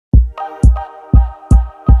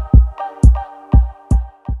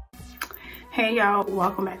Hey y'all,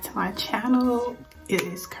 welcome back to my channel. It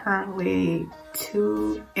is currently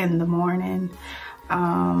 2 in the morning.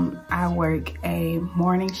 I work a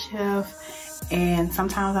morning shift and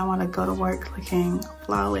sometimes I want to go to work looking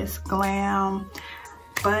flawless, glam,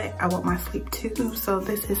 but I want my sleep too. So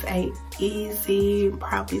this is a easy,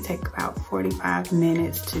 probably take about 45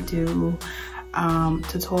 minutes to do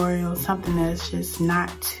tutorial, something that's just not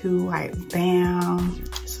too like bam,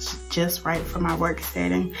 it's just right for my work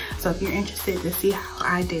setting. So if you're interested to see how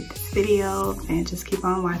I did this video, then just keep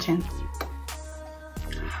on watching.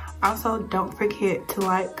 Also, don't forget to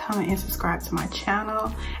like, comment, and subscribe to my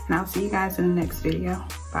channel, and I'll see you guys in the next video.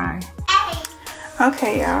 Bye.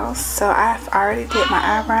 Okay y'all, so I've already did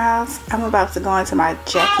my eyebrows. I'm about to go into my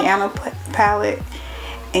Aina palette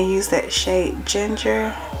and use that shade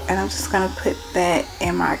Ginger, and I'm just gonna put that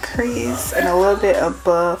in my crease and a little bit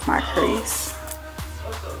above my crease.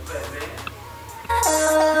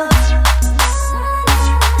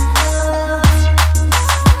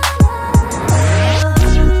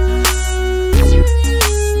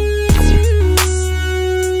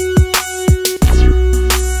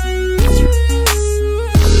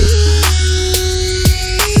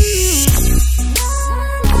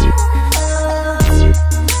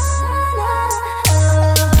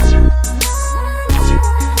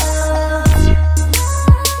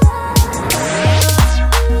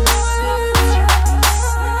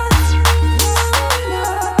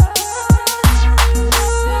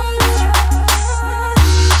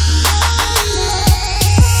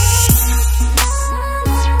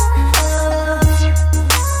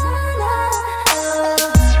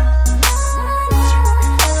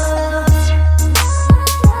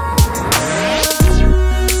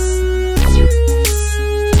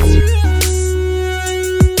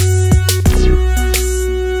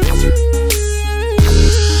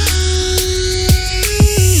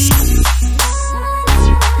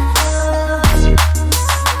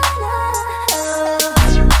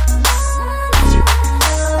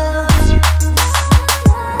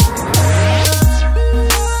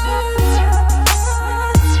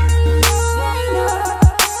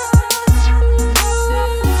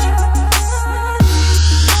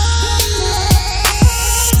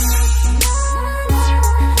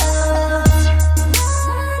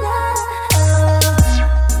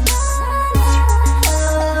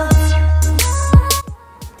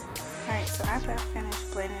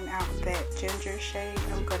 Ginger shade,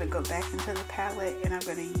 I'm going to go back into the palette and I'm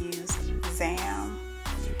going to use Zam,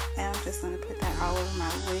 and I'm just going to put that all over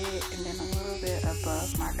my lid and then a little bit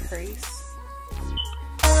above my crease.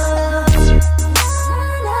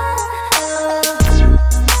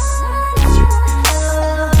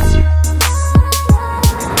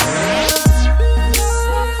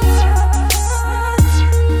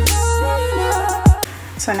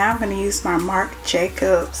 So now I'm going to use my Marc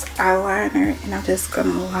Jacobs eyeliner, and I'm just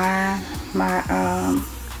going to line my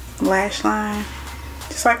lash line,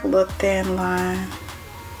 just like a little thin line.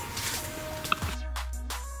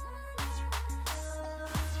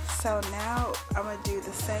 So now I'm going to do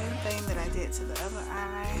the same thing that I did to the other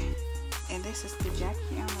eye, and this is the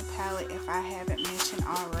Aina palette if I haven't mentioned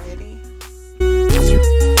already.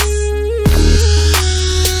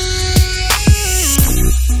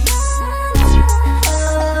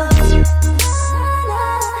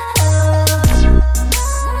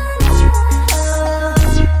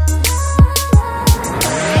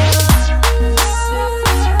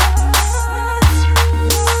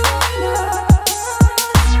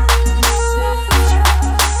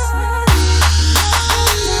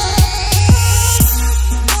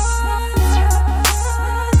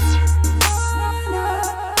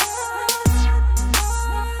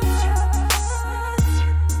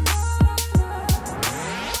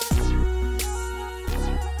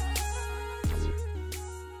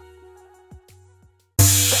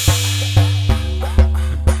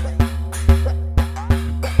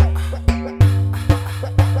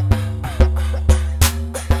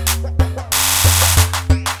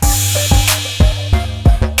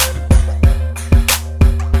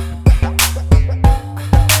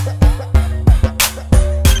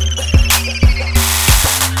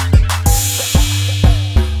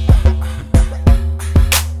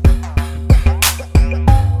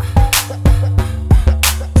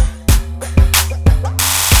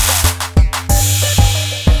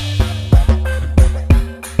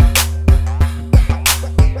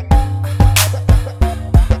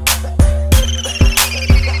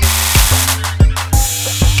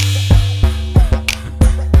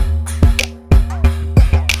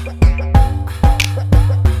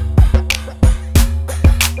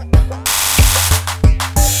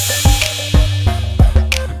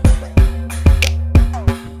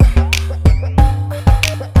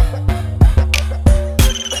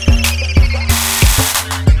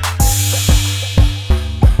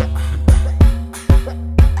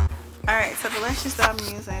 lashes that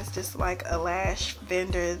I'm using is just like a lash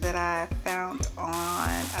vendor that I found on,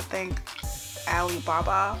 I think,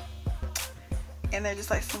 Alibaba. And they're just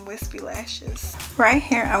like some wispy lashes. Right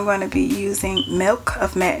here I'm going to be using Milk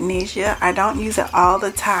of Magnesia. I don't use it all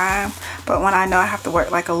the time, but when I know I have to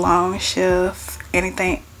work like a long shift,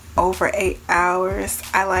 anything over 8 hours,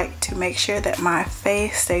 I like to make sure that my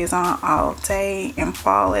face stays on all day and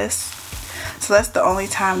flawless. So that's the only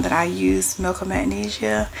time that I use Milk of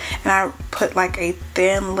Magnesia. And I put like a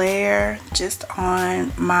thin layer just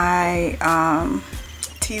on my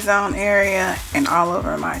T-zone area and all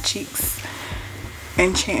over my cheeks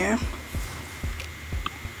and chin.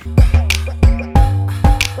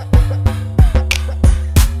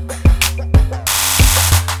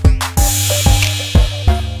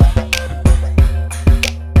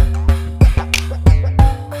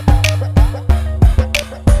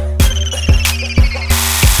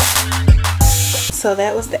 So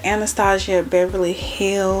that was the Anastasia Beverly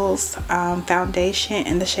Hills foundation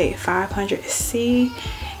in the shade 500C.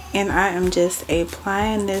 And I am just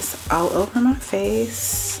applying this all over my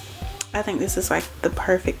face. I think this is like the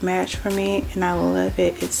perfect match for me and I love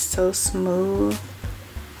it. It's so smooth.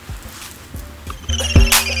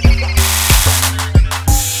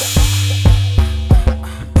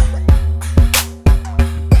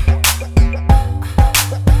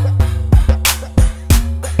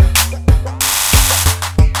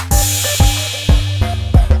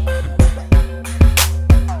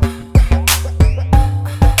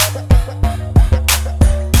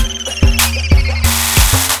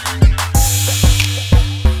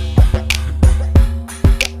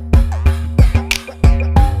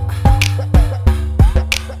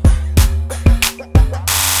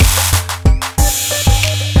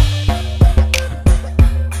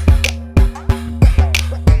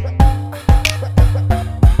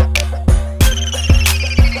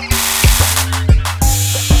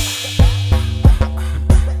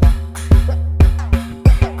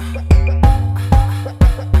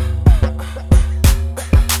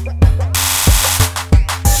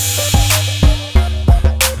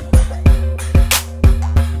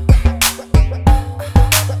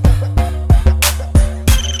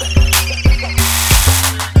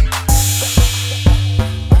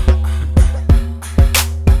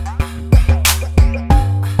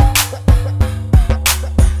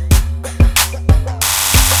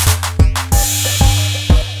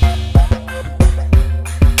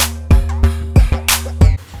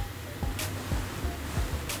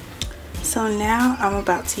 So now I'm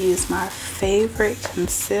about to use my favorite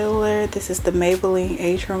concealer. This is the Maybelline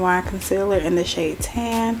Age Rewind Concealer in the shade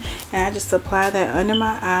Tan. And I just apply that under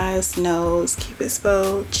my eyes, nose, cupid's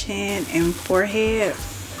bow, chin, and forehead.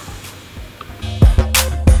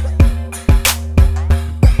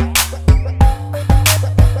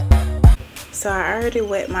 So I already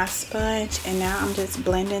wet my sponge and now I'm just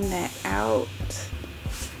blending that out.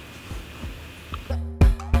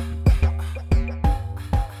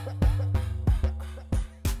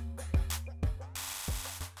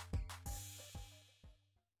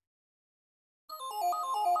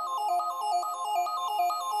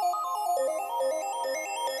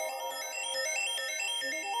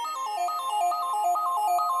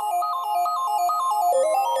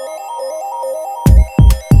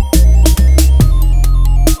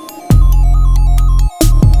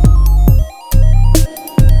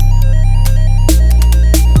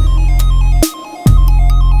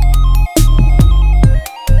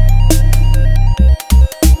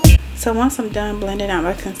 So once I'm done blending out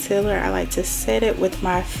my concealer, I like to set it with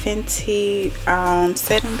my Fenty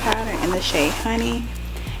setting powder in the shade Honey.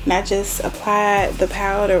 And I just applied the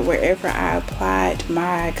powder wherever I applied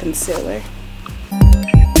my concealer.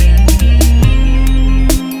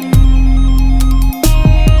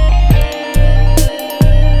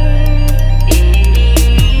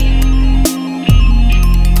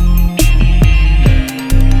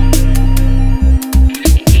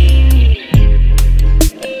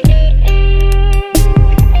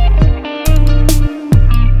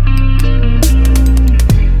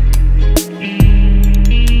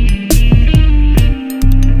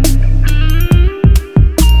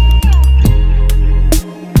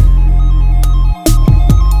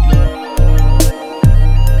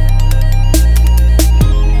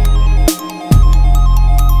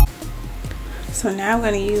 So now I'm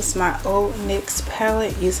going to use my Old NYX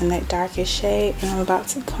palette using that darkest shade, and I'm about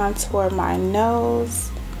to contour my nose.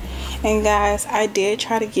 And guys, I did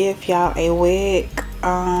try to give y'all a wig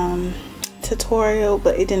tutorial,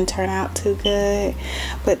 but it didn't turn out too good.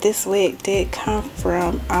 But this wig did come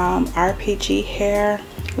from RPG Hair.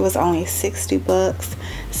 It was only 60 bucks.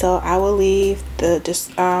 So I will leave the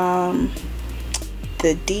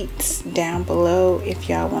the deets down below if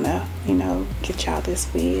y'all want to, you know, get y'all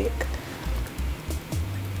this wig.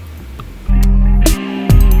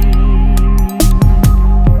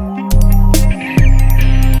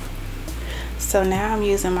 So now I'm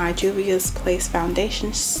using my Juvias Place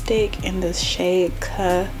foundation stick in the shade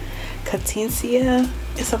Katsina.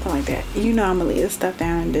 It's something like that. You know I'm gonna leave this stuff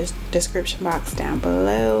down in the description box down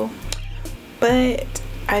below. But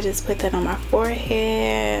I just put that on my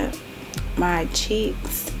forehead, my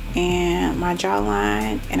cheeks, and my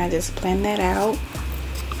jawline, and I just blend that out.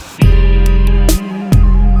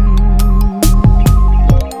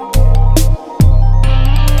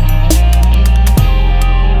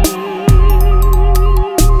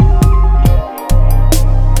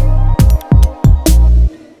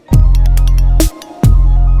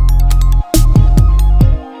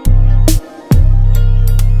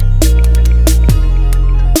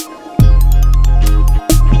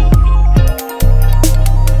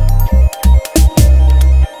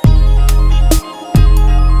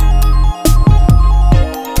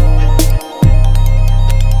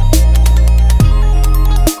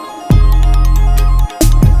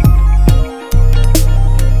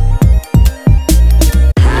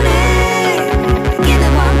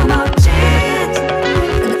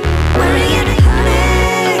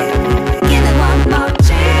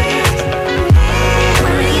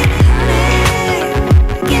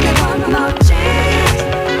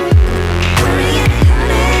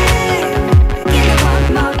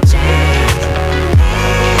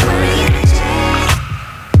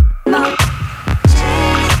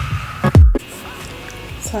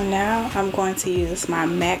 So now I'm going to use my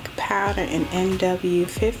MAC powder in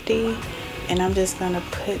NW50, and I'm just going to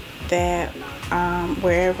put that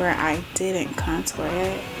wherever I didn't contour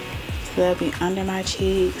at. So that'll be under my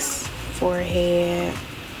cheeks, forehead,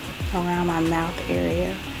 around my mouth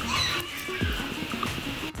area.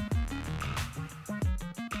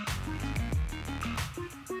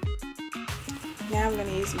 Now I'm going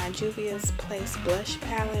to use my Juvias Place blush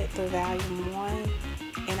palette, the volume 1,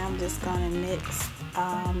 and I'm just going to mix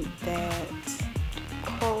that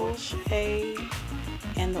coral shade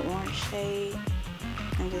and the orange shade.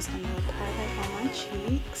 I'm just going to apply that on my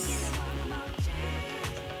cheeks.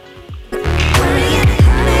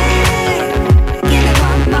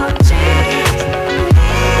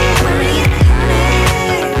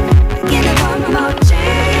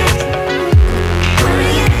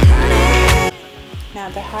 Now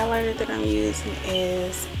the highlighter that I'm using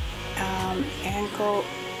is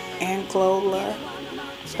Anglola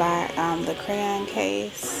by the crayon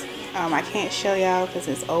case. I can't show y'all because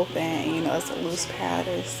it's open, you know, it's a loose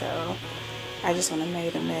powder, so I just would have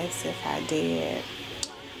made a mess if I did.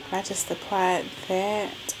 I just applied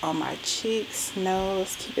that on my cheeks,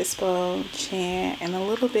 nose, cupid's bow, chin, and a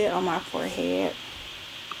little bit on my forehead.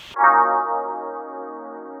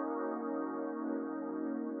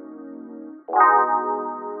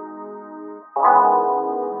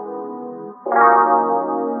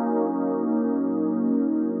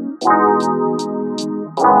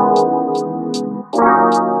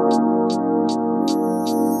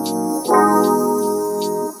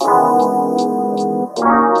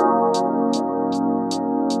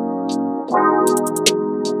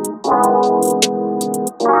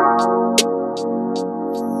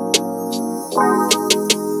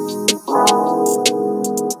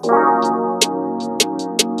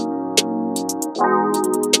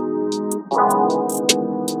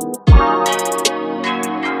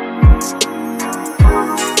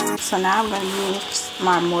 So now I'm going to use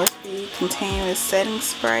my Morphe continuous setting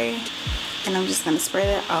spray, and I'm just going to spray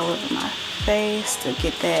that all over my face to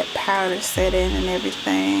get that powder set in and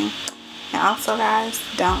everything. And also guys,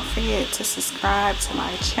 don't forget to subscribe to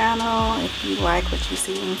my channel if you like what you've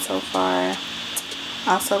seen so far.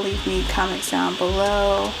 Also leave me comments down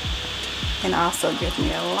below, and also give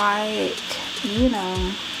me a like. You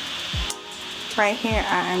know, right here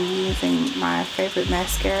I am using my favorite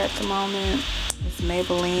mascara at the moment. It's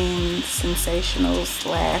Maybelline Sensational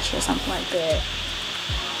Lash or something like that.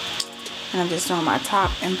 And I'm just doing my top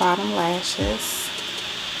and bottom lashes.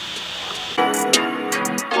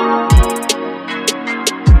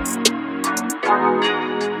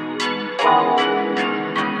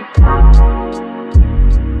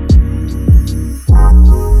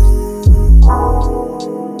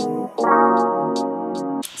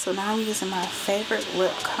 So now I'm using my favorite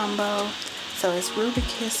lip combo. So it's Ruby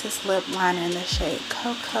Kisses lip liner in the shade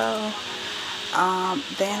Cocoa.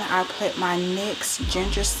 Then I put my NYX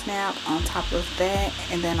Ginger Snap on top of that,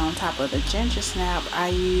 and then on top of the Ginger Snap I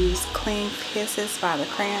use Clean Kisses by the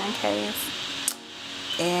crayon case.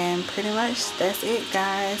 And pretty much that's it,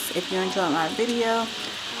 guys. If you enjoyed my video,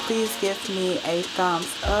 please give me a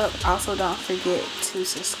thumbs up. Also, don't forget to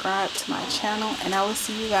subscribe to my channel, and I will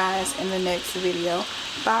see you guys in the next video.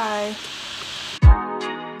 Bye.